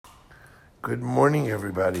Good morning,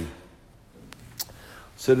 everybody.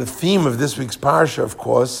 So the theme of this week's Parsha, of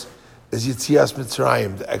course, is Yetzias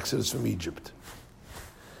Mitzrayim, the Exodus from Egypt.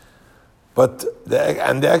 But the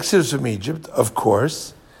Exodus from Egypt, of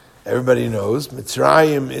course, everybody knows,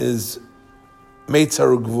 Mitzrayim is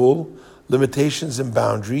Meitzar Gvul, limitations and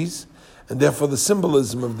boundaries, and therefore the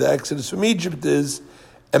symbolism of the Exodus from Egypt is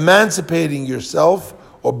emancipating yourself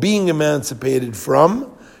or being emancipated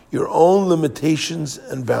from your own limitations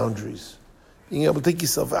and boundaries. Being able to take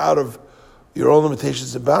yourself out of your own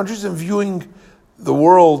limitations and boundaries and viewing the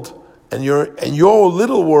world and your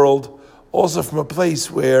little world also from a place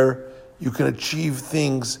where you can achieve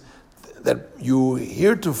things that you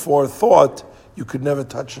heretofore thought you could never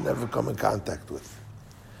touch and never come in contact with.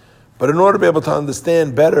 But in order to be able to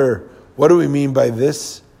understand better what do we mean by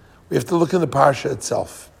this, we have to look in the Parsha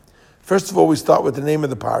itself. First of all, we start with the name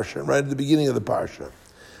of the Parsha, right at the beginning of the Parsha.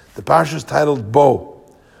 The Parsha is titled Bo.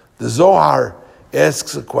 The Zohar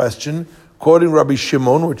asks a question, quoting Rabbi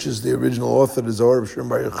Shimon, which is the original author of the Zohar of Shimon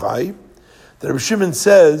Bar Yochai, that Rabbi Shimon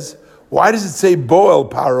says, why does it say Bo el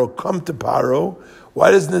Paro, come to Paro?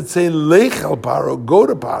 Why doesn't it say Lech el Paro, go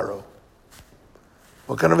to Paro?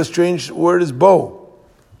 What kind of a strange word is Bo?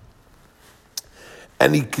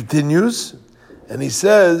 And he continues, and he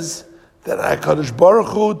says that HaKadosh Baruch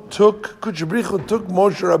Hu took Moshe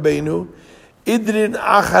Rabbeinu, Idrin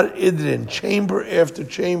achar Idrin, chamber after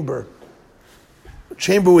chamber,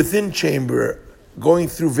 chamber within chamber, going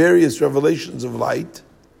through various revelations of light.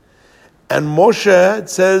 And Moshe, it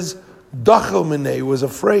says, Dachel Minei, was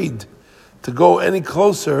afraid to go any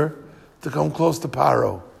closer, to come close to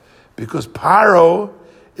Paro. Because Paro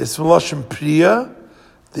is from Lashon Priya,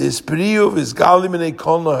 the Ispriyu is Gali Minei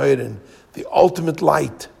Kol Nahirin, the ultimate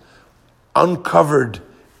light, uncovered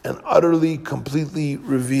and utterly, completely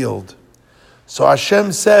revealed. So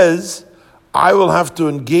Hashem says, I will have to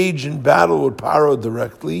engage in battle with Paro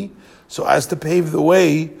directly, so as to pave the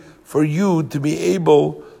way for you to be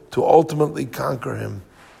able to ultimately conquer him.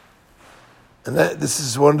 And this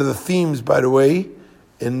is one of the themes, by the way,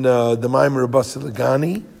 in the Maimer Rabasi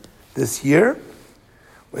Lagani this year,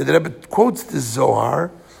 where the Rebbe quotes this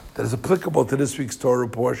Zohar that is applicable to this week's Torah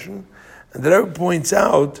portion, and the Rebbe points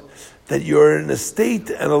out that you're in a state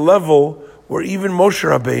and a level where even Moshe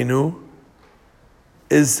Rabbeinu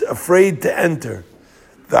is afraid to enter.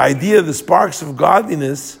 The idea of the sparks of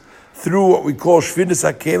godliness through what we call Shvinas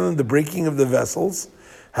HaKelim, the breaking of the vessels,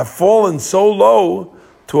 have fallen so low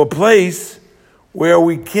to a place where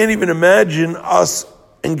we can't even imagine us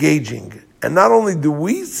engaging. And not only do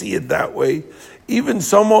we see it that way, even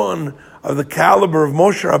someone of the caliber of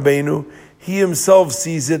Moshe Rabbeinu, he himself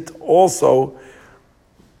sees it also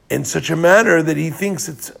in such a manner that he thinks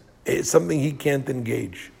it's something he can't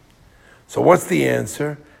engage. So what's the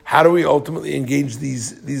answer? How do we ultimately engage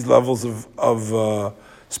these levels of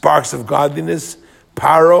sparks of godliness,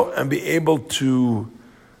 Paro, and be able to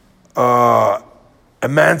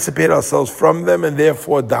emancipate ourselves from them and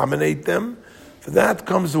therefore dominate them? For that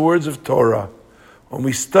comes the words of Torah. When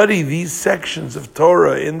we study these sections of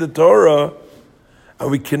Torah in the Torah, and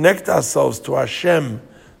we connect ourselves to Hashem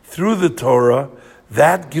through the Torah,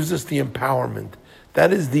 that gives us the empowerment.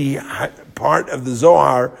 That is the part of the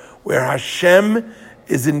Zohar where Hashem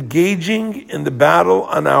is engaging in the battle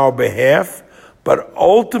on our behalf, but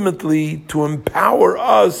ultimately to empower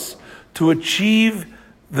us to achieve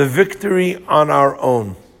the victory on our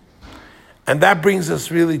own. And that brings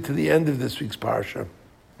us really to the end of this week's Parsha,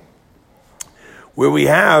 where we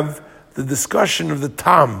have the discussion of the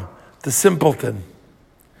Tam, the simpleton.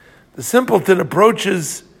 The simpleton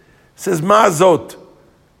approaches, says, Ma'azot.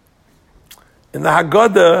 In the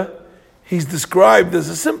Haggadah, he's described as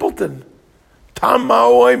a simpleton. Tam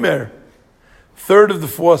ma'oimer, third of the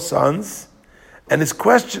four sons, and his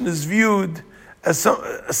question is viewed as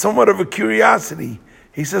somewhat of a curiosity.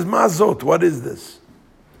 He says, Ma'azot, what is this?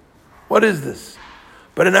 What is this?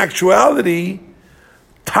 But in actuality,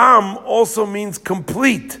 Tam also means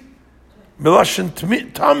complete. Milashon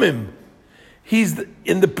Tamim. He's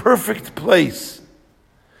in the perfect place.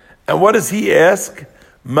 And what does he ask?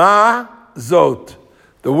 Ma'azot.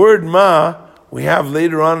 The word ma, we have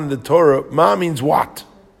later on in the Torah, ma means what?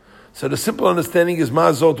 So the simple understanding is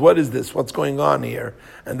ma'azot, what is this? What's going on here?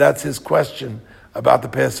 And that's his question about the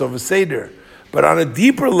Passover Seder. But on a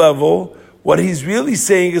deeper level, what he's really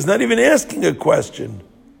saying is not even asking a question.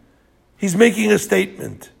 He's making a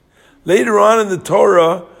statement. Later on in the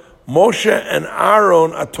Torah, Moshe and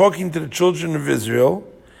Aaron are talking to the children of Israel,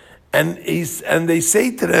 and they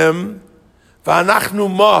say to them,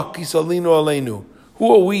 V'anachnu ma kisalinu aleinu.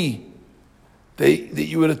 Who are we that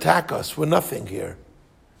you would attack us? We're nothing here.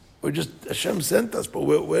 We're just, Hashem sent us, but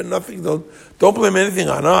we're nothing. Don't blame anything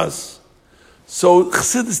on us. So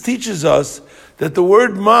Chassidus teaches us that the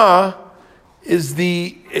word ma is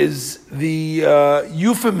the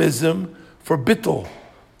euphemism for bittul,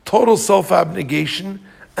 total self-abnegation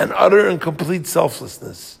and utter and complete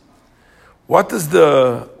selflessness. What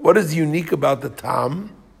is unique about the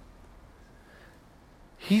Tam?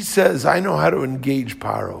 He says, I know how to engage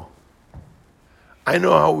Paro. I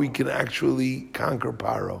know how we can actually conquer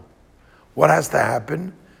Paro. What has to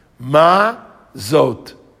happen? Ma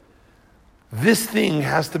zot. This thing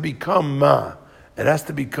has to become ma. It has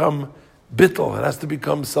to become bittul. It has to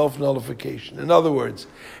become self-nullification. In other words,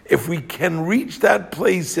 if we can reach that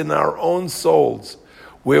place in our own souls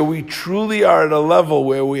where we truly are at a level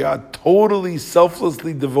where we are totally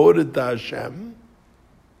selflessly devoted to Hashem,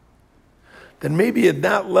 then maybe at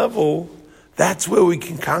that level, that's where we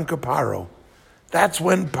can conquer Paro. That's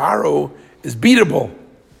when Paro is beatable,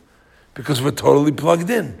 because we're totally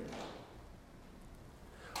plugged in.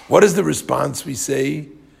 What is the response we say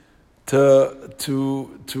to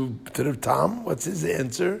the Tam? What's his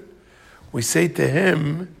answer? We say to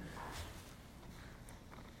him,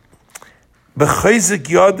 with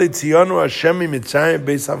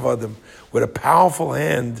a powerful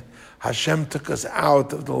hand, Hashem took us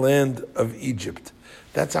out of the land of Egypt.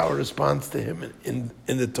 That's our response to him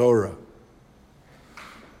in the Torah.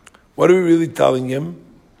 What are we really telling him?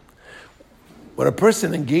 When a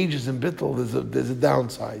person engages in bittul, there's a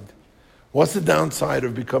downside. What's the downside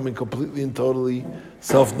of becoming completely and totally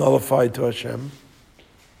self-nullified to Hashem?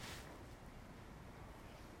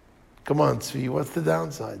 Come on, Tzvi, what's the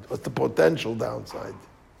downside? What's the potential downside?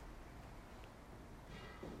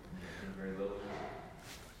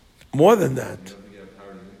 More than that.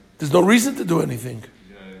 There's no reason to do anything.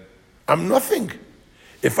 I'm nothing.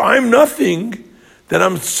 If I'm nothing, then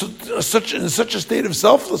I'm in such a state of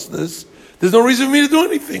selflessness, there's no reason for me to do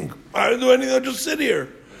anything. I don't do anything, I'll just sit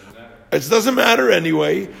here. It doesn't matter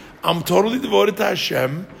anyway. I'm totally devoted to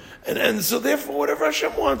Hashem, and so therefore whatever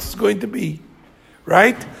Hashem wants is going to be.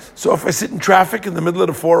 Right? So if I sit in traffic in the middle of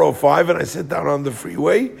the 405 and I sit down on the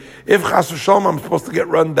freeway, if chas v'shalom I'm supposed to get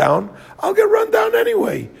run down, I'll get run down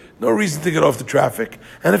anyway. No reason to get off the traffic.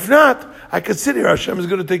 And if not, I could sit here. Hashem is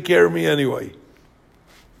going to take care of me anyway.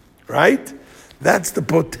 Right? That's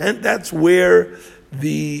where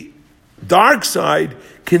the dark side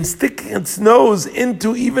can stick its nose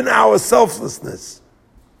into even our selflessness.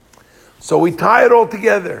 So we tie it all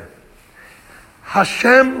together.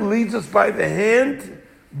 Hashem leads us by the hand,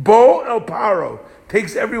 Bo El Paro,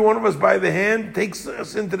 takes every one of us by the hand, takes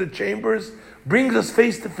us into the chambers, brings us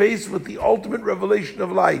face to face with the ultimate revelation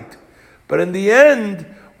of light. But in the end,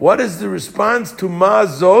 what is the response to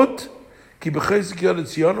Ma'azot?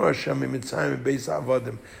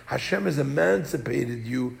 Hashem has emancipated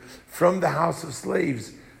you from the house of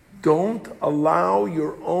slaves. Don't allow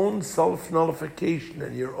your own self-nullification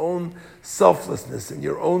and your own selflessness and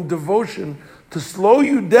your own devotion to slow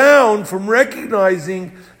you down from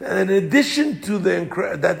recognizing that in addition to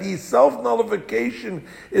that the self-nullification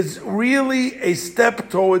is really a step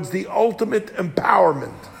towards the ultimate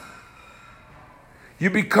empowerment. You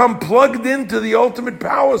become plugged into the ultimate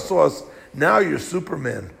power source. Now you're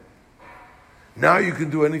Superman. Now you can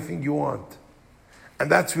do anything you want. And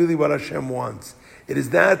that's really what Hashem wants. It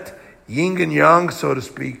is that yin and yang, so to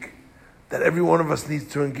speak, that every one of us needs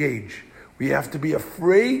to engage. We have to be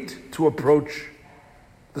afraid to approach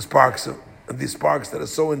the sparks that are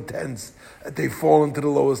so intense that they fall into the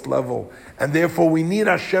lowest level. And therefore we need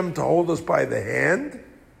Hashem to hold us by the hand.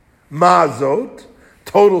 Ma'azot,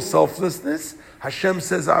 total selflessness. Hashem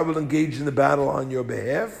says, I will engage in the battle on your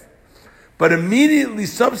behalf. But immediately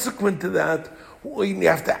subsequent to that, we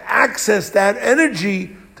have to access that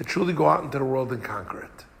energy to truly go out into the world and conquer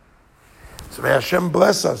it. So may Hashem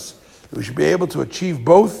bless us. We should be able to achieve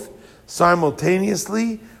both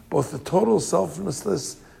simultaneously, both the total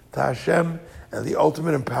selflessness to Hashem and the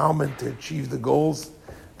ultimate empowerment to achieve the goals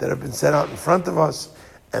that have been set out in front of us.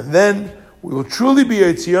 And then we will truly be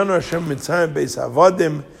Yetzion Hashem Mitzrayim Beis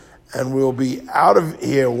Avadim, and we will be out of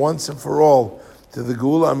here once and for all to the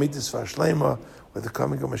Geula Amitis Vashlema, with the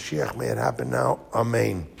coming of Mashiach. May it happen now.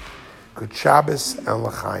 Amen. Good Shabbos and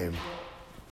L'chaim.